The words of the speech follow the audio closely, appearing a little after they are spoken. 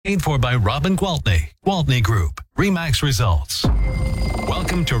Paid for by Robin Gwaltney, Gwaltney Group, RE/MAX Results.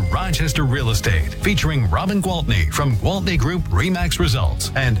 Welcome to Rochester Real Estate, featuring Robin Gwaltney from Gwaltney Group, RE/MAX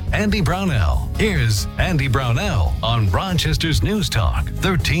Results, and Andy Brownell. Here's Andy Brownell on Rochester's News Talk,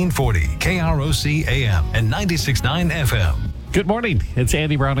 1340 KROC AM and 96.9 FM. Good morning. It's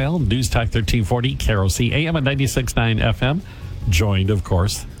Andy Brownell, News Talk 1340 KROC AM and 96.9 FM. Joined, of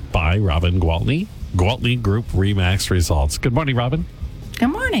course, by Robin Gwaltney, Gwaltney Group, RE/MAX Results. Good morning, Robin. Good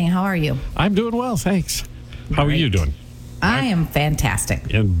morning. How are you? I'm doing well, thanks. How are you doing? I am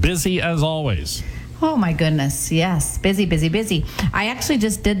fantastic. And busy as always. Oh, my goodness. Yes. Busy, busy, busy. I actually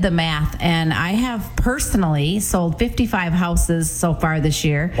just did the math, and I have personally sold 55 houses so far this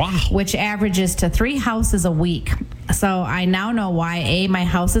year, Wow. which averages to 3 houses a week. So I now know why, A, my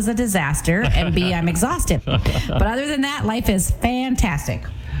house is a disaster, and B, I'm exhausted. But other than that, life is fantastic.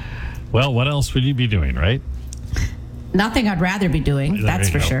 Well, what else would you be doing, right? Nothing I'd rather be doing, There that's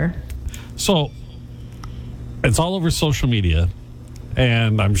you for go. sure. So, it's all over social media,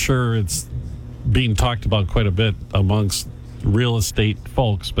 and I'm sure it's being talked about quite a bit amongst real estate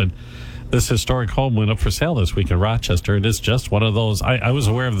folks, but this historic home went up for sale this week in Rochester, and it's just one of those. I was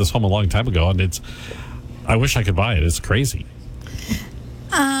aware of this home a long time ago, and I wish I could buy it. It's crazy.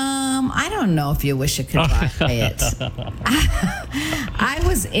 I don't know if you wish you could buy it. I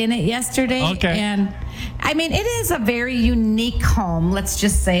was in it yesterday, Okay. and I mean, it is a very unique home. Let's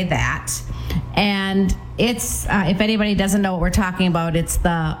just say that. And it's, if anybody doesn't know what we're talking about, it's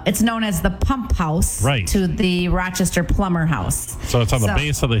known as the pump house Right. to the Rochester Plumber House. So it's on the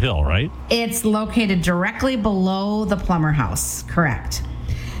base of the hill, right? It's located directly below the Plumber House, correct.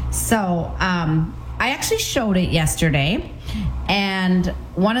 So I actually showed it yesterday, and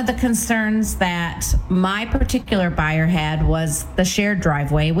one of the concerns that my particular buyer had was the shared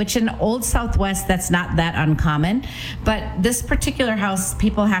driveway, which in Old Southwest, that's not that uncommon. But this particular house,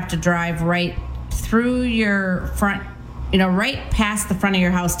 people have to drive right through your front, right past the front of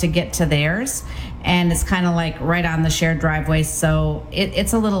your house to get to theirs. And it's kind of like right on the shared driveway. So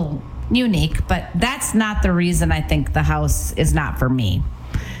it's a little unique, but that's not the reason I think the house is not for me.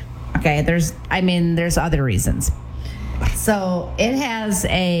 Okay, there's other reasons. So it has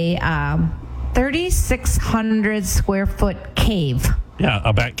a 3,600 square foot cave. Yeah,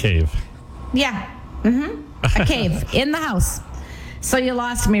 a bat cave. Yeah, a cave in the house. So you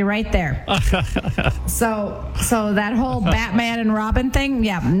lost me right there. So that whole Batman and Robin thing,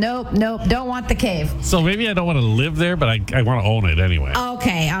 yeah, nope, don't want the cave. So maybe I don't want to live there, but I want to own it anyway.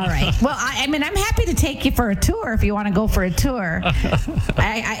 Okay, all right. Well, I'm happy to take you for a tour if you want to go for a tour.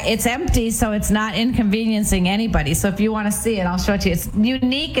 It's empty, so it's not inconveniencing anybody. So if you want to see it, I'll show it to you. It's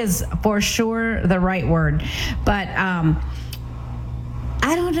unique is for sure the right word. But I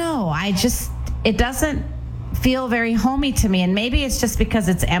don't know. It doesn't feel very homey to me, and maybe it's just because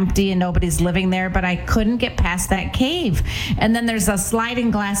it's empty and nobody's living there, but I couldn't get past that cave. And then there's a sliding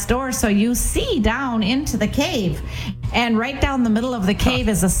glass door, so you see down into the cave, and right down the middle of the cave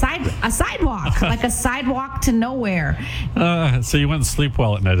is a sidewalk, like a sidewalk to nowhere. So you wouldn't sleep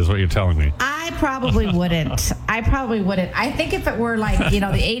well at night is what you're telling me. I probably wouldn't. I think if it were like, the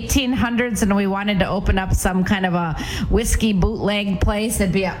 1800s and we wanted to open up some kind of a whiskey bootleg place,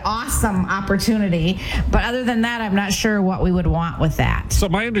 it'd be an awesome opportunity. But other than that, I'm not sure what we would want with that. So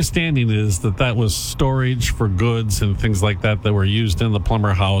my understanding is that was storage for goods and things like that were used in the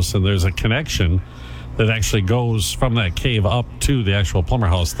Plumber House, and there's a connection that actually goes from that cave up to the actual Plumber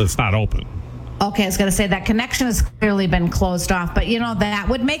House that's not open. Okay, I was going to say that connection has clearly been closed off, but that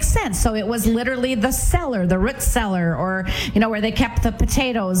would make sense. So it was literally the cellar, the root cellar, or where they kept the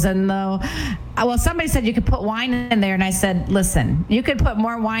potatoes and somebody said you could put wine in there, and I said, listen, you could put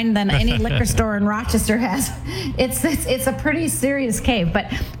more wine than any liquor store in Rochester has. It's a pretty serious cave,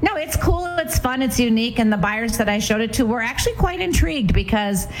 but no, it's cool, it's fun, it's unique, and the buyers that I showed it to were actually quite intrigued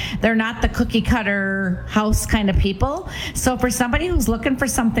because they're not the cookie cutter house kind of people. So for somebody who's looking for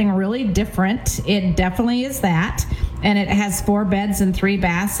something really different, it definitely is that. And it has 4 beds and 3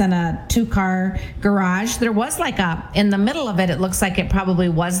 baths and a 2-car garage. There was in the middle of it, it looks like it probably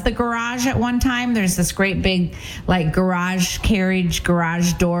was the garage at one time. There's this great big garage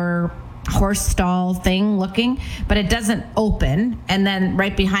door horse stall thing looking, but it doesn't open. And then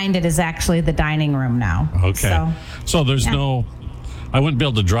right behind it is actually the dining room now. Okay. So there's no, I wouldn't be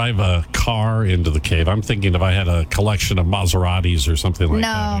able to drive a car into the cave. I'm thinking if I had a collection of Maseratis or something like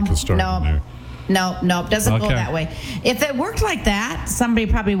that, I could store it in there. No, it doesn't go that way. If it worked like that, somebody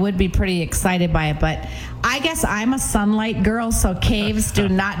probably would be pretty excited by it. But I guess I'm a sunlight girl, so caves do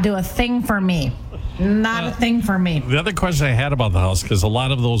not do a thing for me. Not a thing for me. The other question I had about the house, because a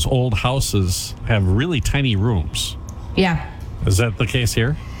lot of those old houses have really tiny rooms. Yeah. Is that the case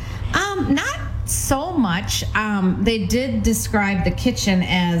here? Not so much. They did describe the kitchen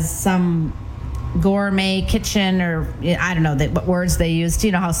as some gourmet kitchen, or I don't know what words they used.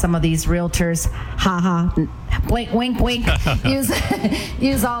 You know how some of these realtors, blink, wink, wink,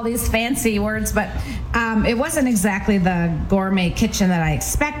 use all these fancy words, but it wasn't exactly the gourmet kitchen that I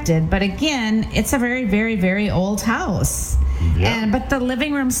expected. But again, it's a very, very, very old house. Yeah. But the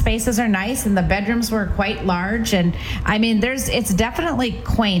living room spaces are nice, and the bedrooms were quite large. And I mean, it's definitely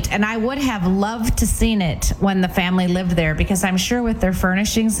quaint. And I would have loved to seen it when the family lived there, because I'm sure with their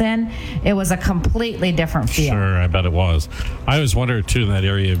furnishings in, it was a completely different feel. Sure, I bet it was. I always wondered too in that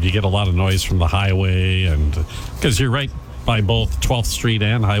area if you get a lot of noise from the highway, and because you're right by both 12th Street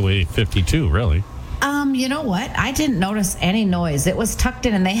and Highway 52, really. You know what? I didn't notice any noise. It was tucked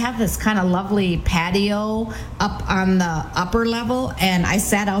in, and they have this kind of lovely patio up on the upper level. And I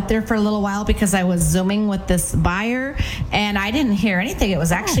sat out there for a little while because I was Zooming with this buyer, and I didn't hear anything. It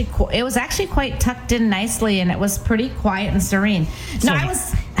was actually quite tucked in nicely, and it was pretty quiet and serene. No, I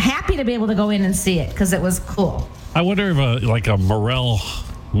was happy to be able to go in and see it because it was cool. I wonder if a morel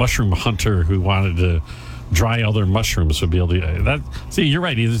mushroom hunter who wanted to dry other mushrooms would be able to that. See, you're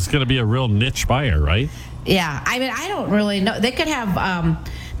right. It's going to be a real niche buyer, right? Yeah. I mean, I don't really know. They could have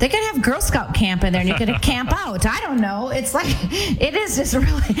Girl Scout camp in there, and you could camp out. I don't know. It's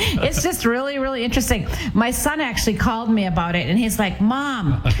just really, really interesting. My son actually called me about it, and he's like,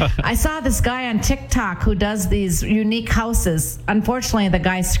 Mom, I saw this guy on TikTok who does these unique houses. Unfortunately, the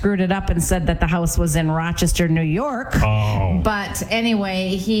guy screwed it up and said that the house was in Rochester, New York. Oh. But anyway,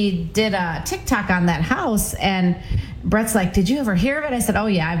 he did a TikTok on that house, and Brett's like, did you ever hear of it? I said, oh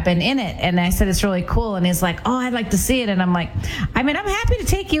yeah, I've been in it. And I said, it's really cool. And he's like, oh, I'd like to see it. And I'm like, I mean, I'm happy to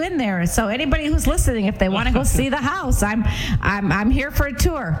take you in there. So anybody who's listening, if they want to go see the house, I'm here for a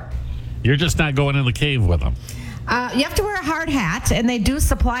tour. You're just not going in the cave with them. You have to wear a hard hat, and they do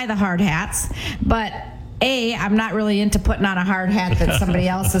supply the hard hats, but A, I'm not really into putting on a hard hat that somebody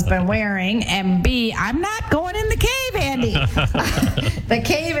else has been wearing, and B, I'm not going in the cave, Andy. The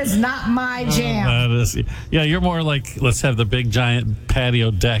cave is not my jam. You're more like, let's have the big giant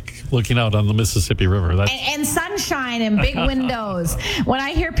patio deck looking out on the Mississippi River. And sunshine and big windows. When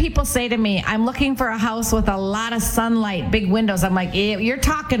I hear people say to me, I'm looking for a house with a lot of sunlight, big windows, I'm like, you're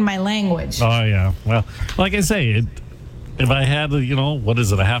talking my language. Oh, yeah. Well, like I say, if I had, what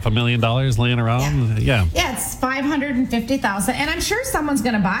is it, $500,000 laying around? Yeah, it's $550,000, and I'm sure someone's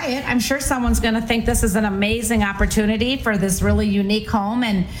going to buy it. I'm sure someone's going to think this is an amazing opportunity for this really unique home,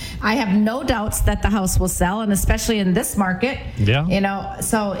 and I have no doubts that the house will sell, and especially in this market. Yeah.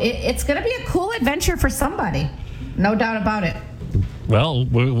 So it's going to be a cool adventure for somebody. No doubt about it. Well,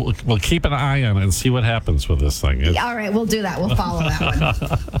 we'll keep an eye on it and see what happens with this thing. All right, we'll do that. We'll follow that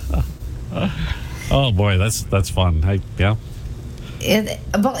one. Oh boy, that's fun. But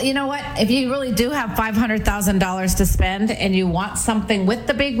you know what? If you really do have $500,000 to spend and you want something with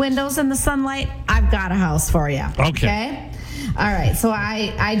the big windows and the sunlight, I've got a house for you. Okay. All right. So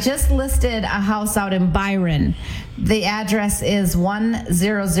I just listed a house out in Byron. The address is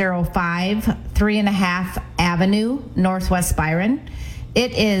 1005 3.5 Avenue, Northwest Byron.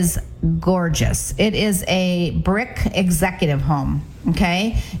 It is gorgeous. It is a brick executive home.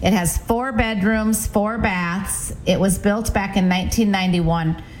 Okay. It has 4 bedrooms, 4 baths. It was built back in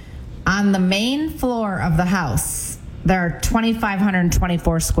 1991. On the main floor of the house, there are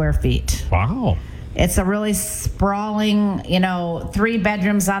 2,524 square feet. Wow. It's a really sprawling, 3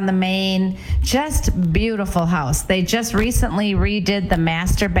 bedrooms on the main, just beautiful house. They just recently redid the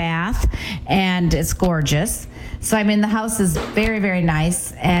master bath, and it's gorgeous. So, the house is very, very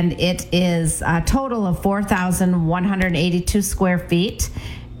nice, and it is a total of 4,182 square feet,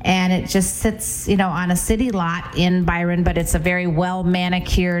 and it just sits, on a city lot in Byron, but it's a very well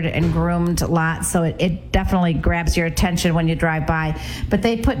manicured and groomed lot, so it definitely grabs your attention when you drive by. But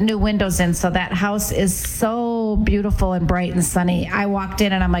they put new windows in, so that house is so beautiful and bright and sunny. I walked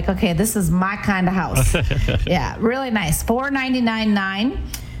in and I'm like, okay, this is my kind of house. Yeah, really nice. $499,900.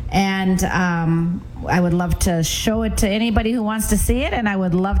 And I would love to show it to anybody who wants to see it, and I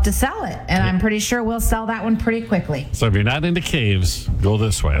would love to sell it. And I'm pretty sure we'll sell that one pretty quickly. So if you're not into caves, go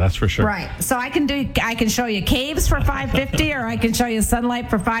this way. That's for sure. Right. So I can show you caves for $550, or I can show you sunlight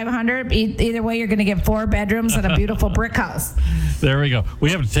for $500. Either way, you're going to get 4 bedrooms and a beautiful brick house. There we go.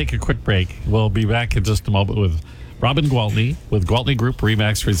 We have to take a quick break. We'll be back in just a moment with Robin Gwaltney with Gwaltney Group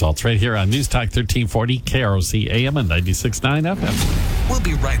RE/MAX Results right here on News Talk 1340 KROC AM and 96.9 FM. We'll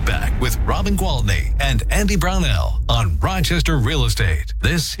be right back with Robin Gwaltney and Andy Brownell on Rochester Real Estate.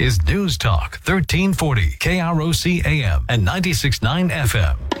 This is News Talk 1340 KROC AM and 96.9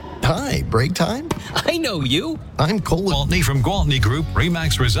 FM. Hi, break time? I know you. I'm Cole. Gwaltney from Gwaltney Group,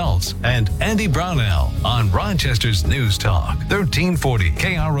 Remax Results, and Andy Brownell on Rochester's News Talk, 1340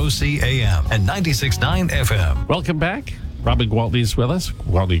 KROC AM and 96.9 FM. Welcome back. Robin Gwaltney's with us.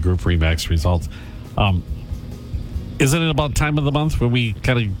 Gwaltney Group Remax Results. Isn't it about time of the month when we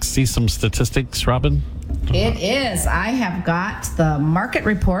kind of see some statistics, Robin? It is. I have got the market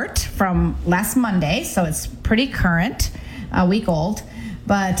report from last Monday, so it's pretty current, a week old.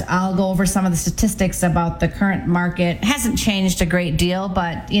 But I'll go over some of the statistics about the current market. It hasn't changed a great deal,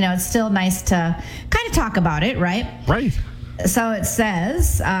 but, it's still nice to kind of talk about it, right? Right. So it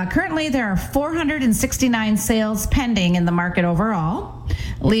says, currently there are 469 sales pending in the market overall,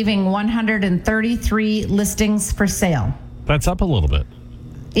 leaving 133 listings for sale. That's up a little bit.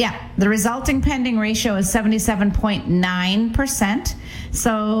 Yeah, the resulting pending ratio is 77.9%.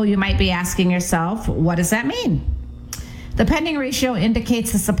 So you might be asking yourself, what does that mean? The pending ratio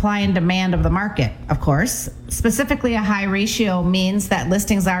indicates the supply and demand of the market, of course. Specifically, a high ratio means that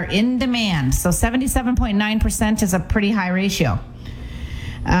listings are in demand. So 77.9% is a pretty high ratio.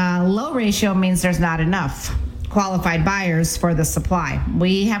 Low ratio means there's not enough qualified buyers for the supply.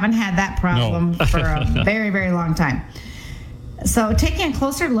 We haven't had that problem for a very, very long time. So taking a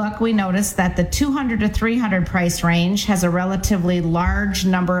closer look, we notice that the 200 to 300 price range has a relatively large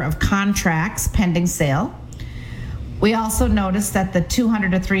number of contracts pending sale. We also noticed that the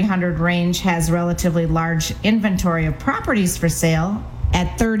 200 to 300 range has relatively large inventory of properties for sale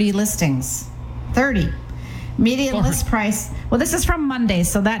at 30 listings. 30. Median list price, well, this is from Monday,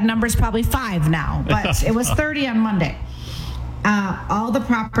 so that number's probably 5 now, but it was 30 on Monday. All the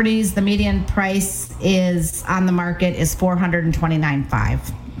properties, the median price is on the market is $429,500.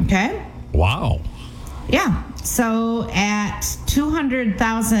 Okay? Wow. Yeah. So at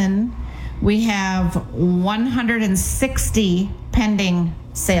 $200,000, we have 160 pending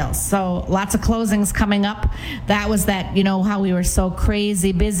sales. So lots of closings coming up. That was that, how we were so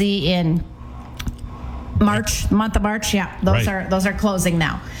crazy busy in March, month of March. Yeah, those are closing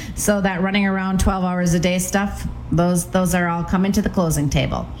now. So that running around 12 hours a day stuff, those are all coming to the closing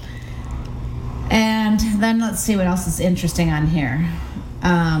table. And then let's see what else is interesting on here.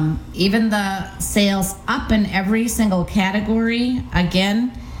 Even the sales up in every single category,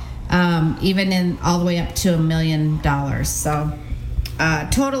 again, even in all the way up to $1 million. So a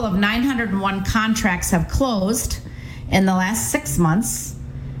total of 901 contracts have closed in the last 6 months,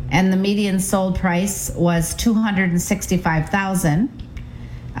 and the median sold price was $265,000.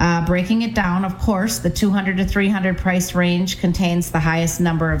 Breaking it down, of course, the 200 to 300 price range contains the highest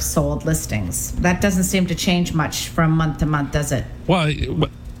number of sold listings. That doesn't seem to change much from month to month, does it? Well,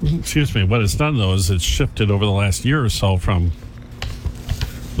 excuse me. What it's done, though, is it's shifted over the last year or so from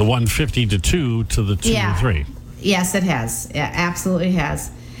the 150 to 2 to the 2 to 3. Yes, it has. Yeah, absolutely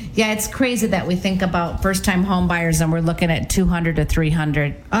has. Yeah, it's crazy that we think about first-time home buyers and we're looking at 200 to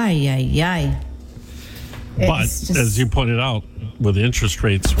 300. Ay, ay, ay. But as you pointed out, with interest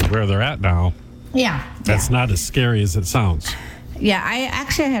rates where they're at now, that's not as scary as it sounds. Yeah, I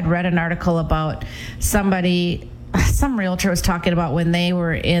actually had read an article about some realtor was talking about when they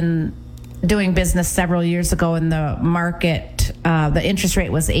were doing business several years ago in the market, the interest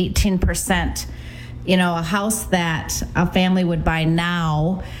rate was 18%. A house that a family would buy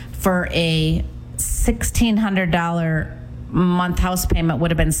now for a $1,600 month house payment would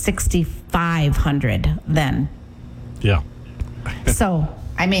have been $6,500 then. Yeah. So,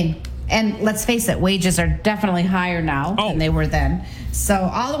 and let's face it, wages are definitely higher now than they were then. So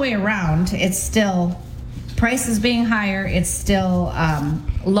all the way around, it's still, prices being higher, it's still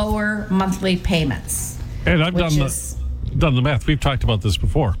lower monthly payments. And I've done the math. We've talked about this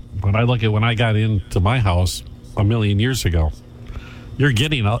before. When I look at when I got into my house a million years ago, you're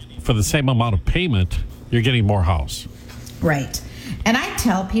getting, for the same amount of payment, you're getting more house. Right. And I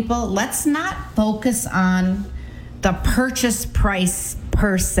tell people, let's not focus on the purchase price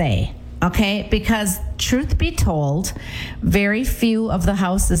per se, okay? Because truth be told, very few of the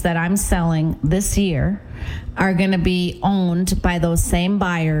houses that I'm selling this year are going to be owned by those same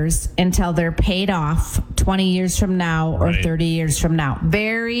buyers until they're paid off 20 years from now or 30 years from now.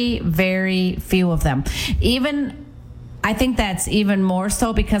 Very, very few of them. I think that's even more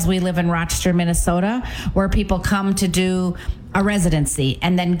so because we live in Rochester, Minnesota, where people come to do a residency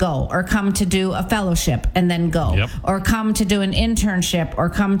and then go, or come to do a fellowship and then go, or come to do an internship, or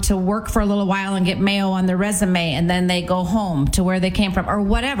come to work for a little while and get Mayo on their resume, and then they go home to where they came from, or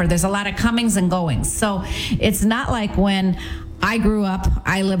whatever. There's a lot of comings and goings. So it's not like when I grew up,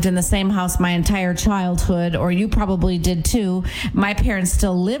 I lived in the same house my entire childhood, or you probably did too. My parents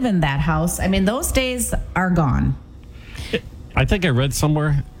still live in that house. Those days are gone. I think I read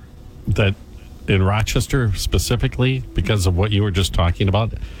somewhere that in Rochester specifically, because of what you were just talking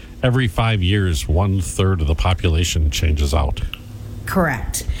about, every 5 years, 1/3 of the population changes out.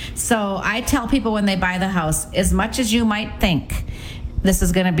 Correct. So I tell people when they buy the house, as much as you might think this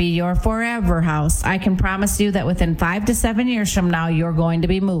is going to be your forever house, I can promise you that within 5 to 7 years from now, you're going to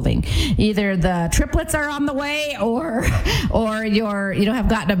be moving. Either the triplets are on the way, or you have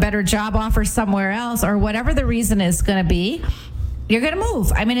gotten a better job offer somewhere else, or whatever the reason is going to be. You're going to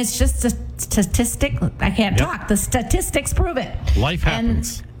move. I mean, it's just a statistic. I can't talk. The statistics prove it. Life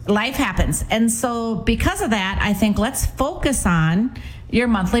happens. Life happens. And so because of that, I think let's focus on your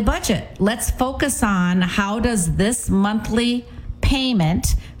monthly budget. Let's focus on how does this monthly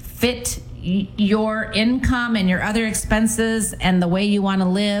payment fit your income and your other expenses and the way you want to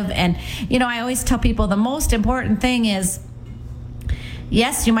live. And, I always tell people the most important thing is,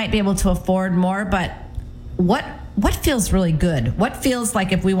 yes, you might be able to afford more, but what feels really good? What feels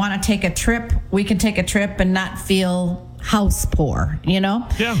like if we want to take a trip, we can take a trip and not feel house poor,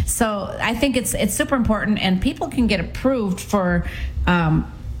 Yeah. So I think it's super important, and people can get approved for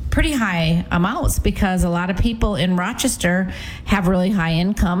pretty high amounts because a lot of people in Rochester have really high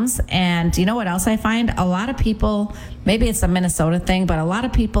incomes. And you know what else I find? A lot of people, maybe it's a Minnesota thing, but a lot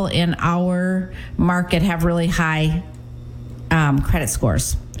of people in our market have really high credit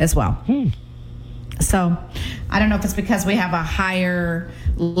scores as well. So I don't know if it's because we have a higher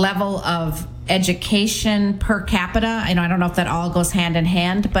level of education per capita. I don't know if that all goes hand in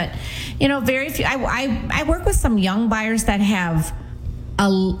hand, but very few. I work with some young buyers that have a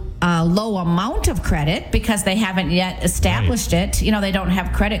low amount of credit because they haven't yet established it. They don't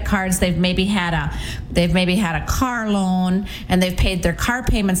have credit cards. They've maybe had a car loan, and they've paid their car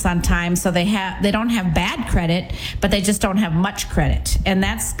payments on time, so they don't have bad credit, but they just don't have much credit. And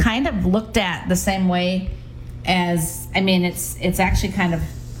that's kind of looked at the same way as, it's actually kind of,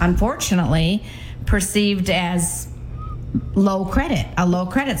 unfortunately, perceived as a low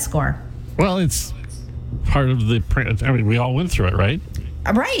credit score. Well, it's part of we all went through it, right?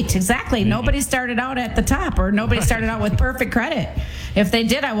 Right, exactly. Nobody started out at the top, or nobody started out with perfect credit. If they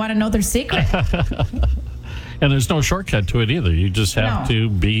did, I want to know their secret. And there's no shortcut to it either. You just have to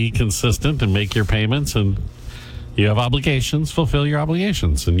be consistent and make your payments, and you have obligations, fulfill your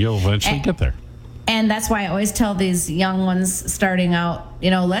obligations, and you'll eventually get there. And that's why I always tell these young ones starting out,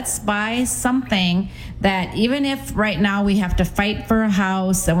 let's buy something that even if right now we have to fight for a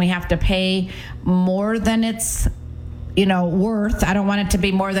house and we have to pay more than it's worth. I don't want it to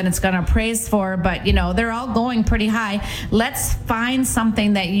be more than it's going to appraise for, but they're all going pretty high. Let's find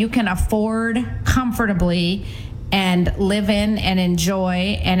something that you can afford comfortably and live in and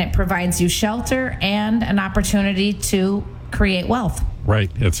enjoy, and it provides you shelter and an opportunity to create wealth. Right.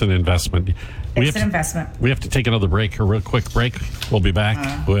 It's an investment. It's an investment. We have to take another break, a real quick break. We'll be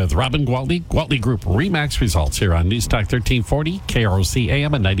back with Robin Gwaltney, Gwaltney Group RE/MAX Results here on News Talk 1340, KROC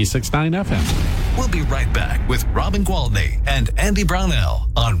AM and 96.9 FM. We'll be right back with Robin Gwaltney and Andy Brownell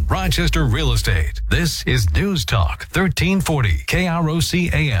on Rochester Real Estate. This is News Talk 1340,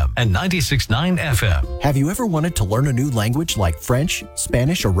 KROC AM and 96.9 FM. Have you ever wanted to learn a new language like French,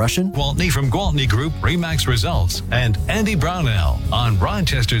 Spanish, or Russian? Gwaltney from Gwaltney Group RE/MAX Results and Andy Brownell on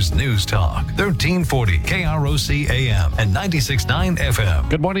Rochester's News Talk 1340, KROC AM and 96.9 FM.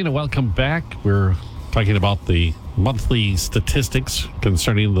 Good morning and welcome back. We're talking about the monthly statistics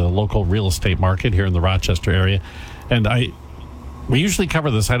concerning the local real estate market here in the Rochester area. And we usually cover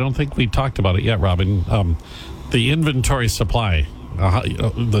this. I don't think we talked about it yet, Robin. The inventory supply,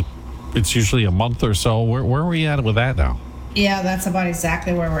 it's usually a month or so. Where are we at with that now? Yeah, that's about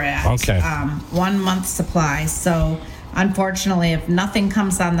exactly where we're at. Okay. 1 month supply. So unfortunately, if nothing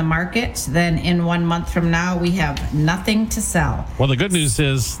comes on the market, then in 1 month from now, we have nothing to sell. Well, the good news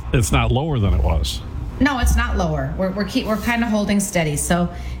is it's not lower than it was. No, it's not lower. We're kind of holding steady. So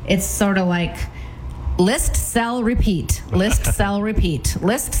it's sort of like list, sell, repeat. List, sell, repeat.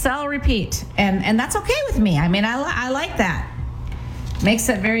 List, sell, repeat. And that's okay with me. I like that. Makes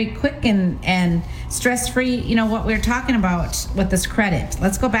it very quick and stress-free. What we were talking about with this credit.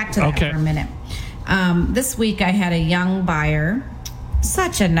 Let's go back to that for a minute. This week I had a young buyer,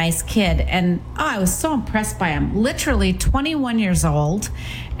 such a nice kid, and I was so impressed by him. Literally 21 years old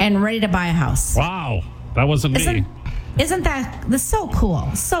and ready to buy a house. Wow, that wasn't me. Isn't that so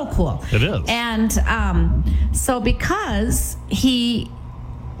cool? So cool. It is. And so because he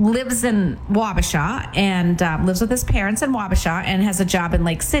lives in Wabasha and lives with his parents in Wabasha and has a job in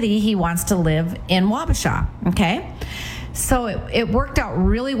Lake City, he wants to live in Wabasha. Okay. So it worked out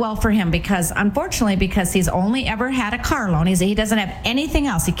really well for him because he's only ever had a car loan. He doesn't have anything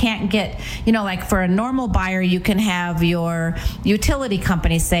else. He can't get, like for a normal buyer, you can have your utility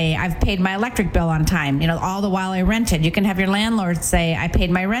company say, I've paid my electric bill on time, all the while I rented. You can have your landlord say, I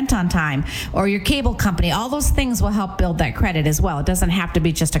paid my rent on time, or your cable company. All those things will help build that credit as well. It doesn't have to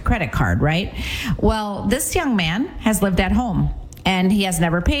be just a credit card, right? Well, this young man has lived at home. And he has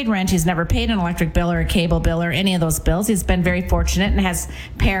never paid rent. He's never paid an electric bill or a cable bill or any of those bills. He's been very fortunate and has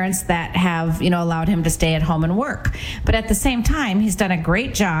parents that have, allowed him to stay at home and work. But at the same time, he's done a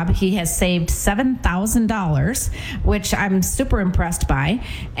great job. He has saved $7,000, which I'm super impressed by,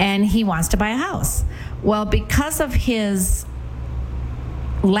 and he wants to buy a house. Well, because of his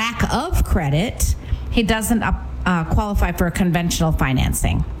lack of credit, he doesn't qualify for a conventional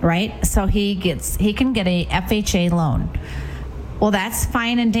financing, right? So he can get a FHA loan. Well, that's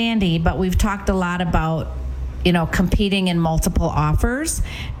fine and dandy, but we've talked a lot about, competing in multiple offers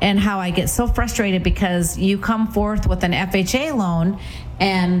and how I get so frustrated because you come forth with an FHA loan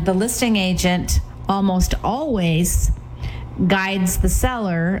and the listing agent almost always guides the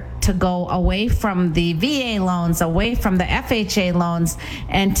seller to go away from the VA loans, away from the FHA loans,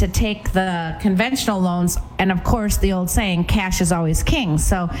 and to take the conventional loans. And of course, the old saying, cash is always king.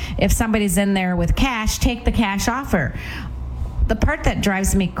 So if somebody's in there with cash, take the cash offer. The part that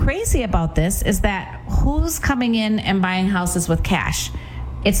drives me crazy about this is that who's coming in and buying houses with cash?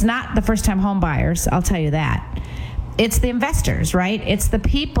 It's not the first-time home buyers, I'll tell you that. It's the investors, right? It's the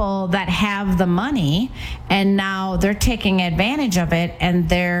people that have the money and now they're taking advantage of it and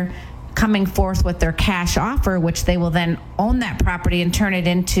they're coming forth with their cash offer, which they will then own that property and turn it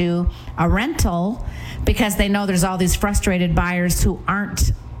into a rental because they know there's all these frustrated buyers who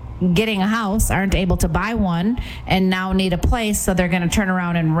aren't getting a house, aren't able to buy one, and now need a place, so they're going to turn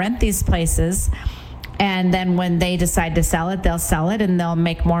around and rent these places. And then when they decide to sell it, they'll sell it and they'll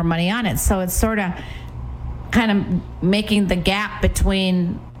make more money on it. So it's sort of kind of making the gap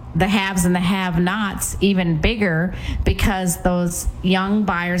between the haves and the have-nots even bigger because those young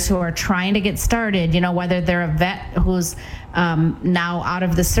buyers who are trying to get started, whether they're a vet who's now out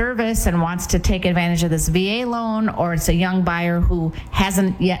of the service and wants to take advantage of this VA loan, or it's a young buyer who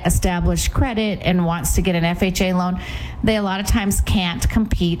hasn't yet established credit and wants to get an FHA loan, they a lot of times can't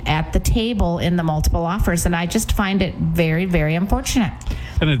compete at the table in the multiple offers. And I just find it very, very unfortunate.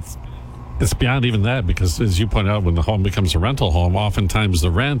 And it's beyond even that because, as you point out, when the home becomes a rental home, oftentimes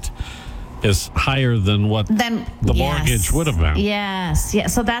the rent is higher than what the mortgage would have been. Yes.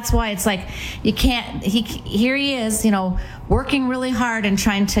 So that's why it's like you can't. Here he is, working really hard and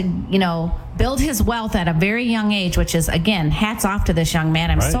trying to, build his wealth at a very young age, which is, again, hats off to this young man.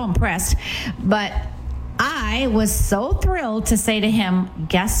 I'm so impressed. But I was so thrilled to say to him,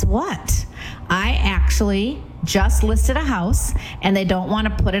 guess what? I actually just listed a house and they don't want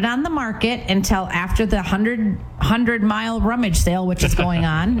to put it on the market until after the 100-mile rummage sale, which is going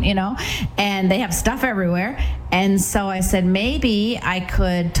on, and they have stuff everywhere. And so I said, maybe I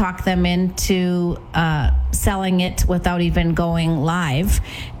could talk them into selling it without even going live.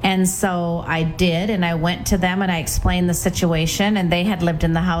 And so I did, and I went to them and I explained the situation, and they had lived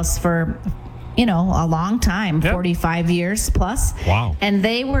in the house for a long time, 45 years plus. Wow. And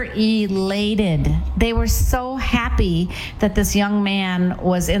they were elated. They were so happy that this young man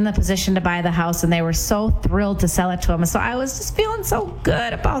was in the position to buy the house, and they were so thrilled to sell it to him. So I was just feeling so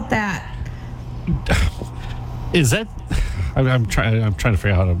good about that. Is that... I'm trying to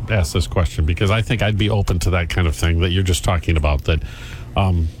figure out how to ask this question because I think I'd be open to that kind of thing that you're just talking about. That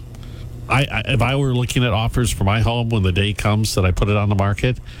if I were looking at offers for my home when the day comes that I put it on the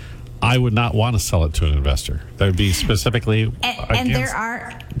market, I would not want to sell it to an investor. That would be specifically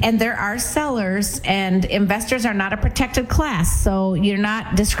and there are sellers, and investors are not a protected class, so you're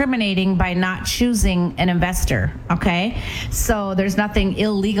not discriminating by not choosing an investor. Okay, so there's nothing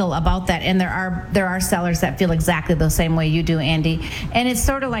illegal about that, and there are sellers that feel exactly the same way you do, Andy. And it's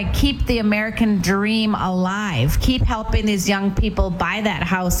sort of like keep the American dream alive. Keep helping these young people buy that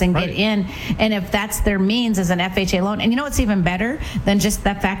house and get in. And if that's their means as an FHA loan, and what's even better than just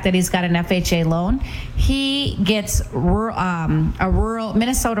the fact that he's got an FHA loan, he gets a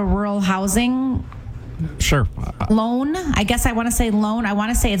Minnesota rural housing loan. I guess I want to say loan. I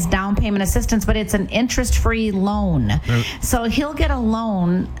want to say it's down payment assistance, but it's an interest-free loan. So he'll get a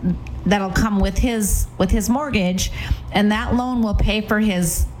loan that'll come with his mortgage, and that loan will pay for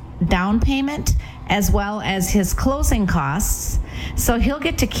his down payment as well as his closing costs. So he'll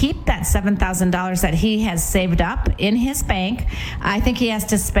get to keep that $7,000 that he has saved up in his bank. I think he has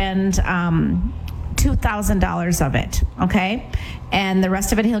to spend $2,000 of it, okay? And the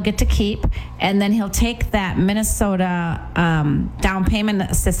rest of it he'll get to keep. And then he'll take that Minnesota down payment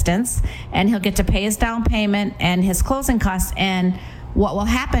assistance, and he'll get to pay his down payment and his closing costs. And what will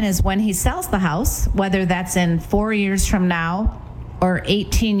happen is when he sells the house, whether that's in 4 years from now or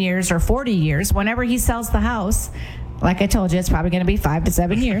 18 years or 40 years, whenever he sells the house, like I told you, it's probably going to be 5 to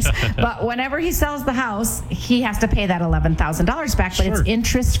 7 years. But whenever he sells the house, he has to pay that $11,000 back, but Sure. it's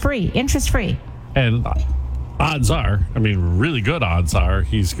interest-free. Interest-free. And odds are, I mean, really good odds are,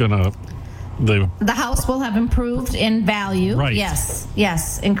 he's going to... The house will have improved in value. Right.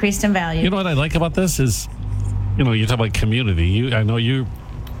 Yes, increased in value. You know what I like about this is, you know, you talk about community. I know you're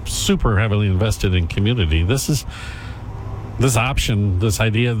super heavily invested in community. This option, this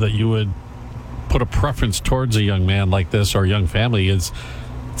idea that you would put a preference towards a young man like this or a young family it's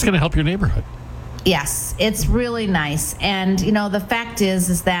going to help your neighborhood. Yes, it's really nice. And, you know, the fact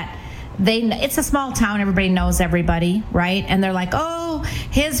is that it's a small town. Everybody knows everybody, right? And they're like, oh,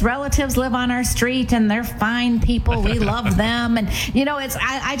 his relatives live on our street and they're fine people. We love them. And, you know,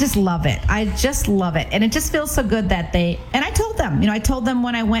 I just love it. I just love it. And it just feels so good that and I told them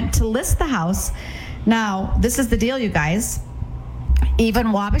when I went to list the house. Now, this is the deal, you guys. Even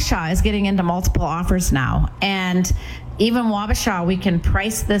Wabasha is getting into multiple offers now. And even Wabasha, we can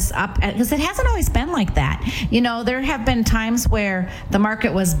price this up because it hasn't always been like that. You know, there have been times where the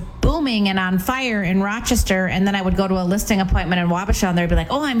market was booming and on fire in Rochester, and then I would go to a listing appointment in Wabasha, and they'd be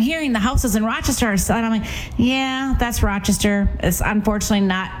like, oh, I'm hearing the houses in Rochester. And I'm like, yeah, that's Rochester. It's unfortunately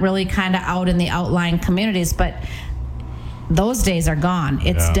not really kind of out in the outlying communities, but those days are gone.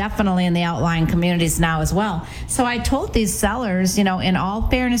 It's definitely in the outlying communities now as well. So I told these sellers, you know, in all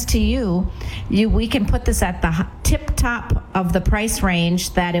fairness to we can put this at the tip top of the price range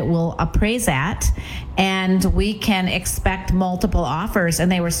that it will appraise at, and we can expect multiple offers. And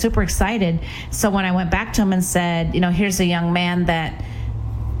they were super excited. So when I went back to them and said, you know, here's a young man that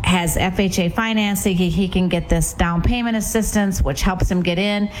has FHA financing, he can get this down payment assistance, which helps him get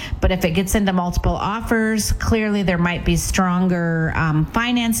in. But if it gets into multiple offers, clearly there might be stronger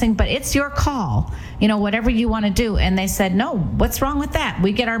financing, but it's your call, you know, whatever you want to do. And they said, no, what's wrong with that?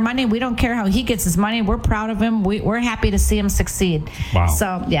 We get our money. We don't care how he gets his money. We're proud of him. We're happy to see him succeed. Wow.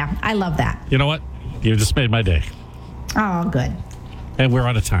 So, yeah, I love that. You know what? You just made my day. Oh, good. And we're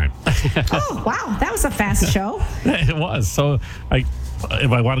out of time. Oh, wow. That was a fast show. It was. So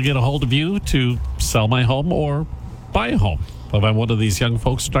if I want to get a hold of you to sell my home or buy a home, if I'm one of these young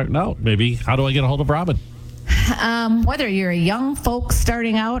folks starting out, maybe how do I get a hold of Robin? Whether you're a young folk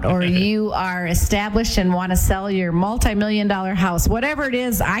starting out or you are established and want to sell your multi-million-dollar house, whatever it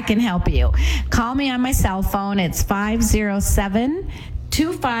is, I can help you. Call me on my cell phone. It's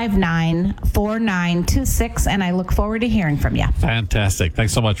 507-259-4926, and I look forward to hearing from you. Fantastic.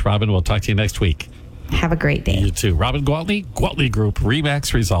 Thanks so much, Robin. We'll talk to you next week. Have a great day. You too. Robin Gwaltney, Gwaltney Group,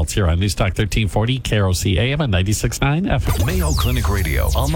 RE/MAX results here on Newstalk 1340, KROC AM and 96.9 FM. Mayo Clinic Radio.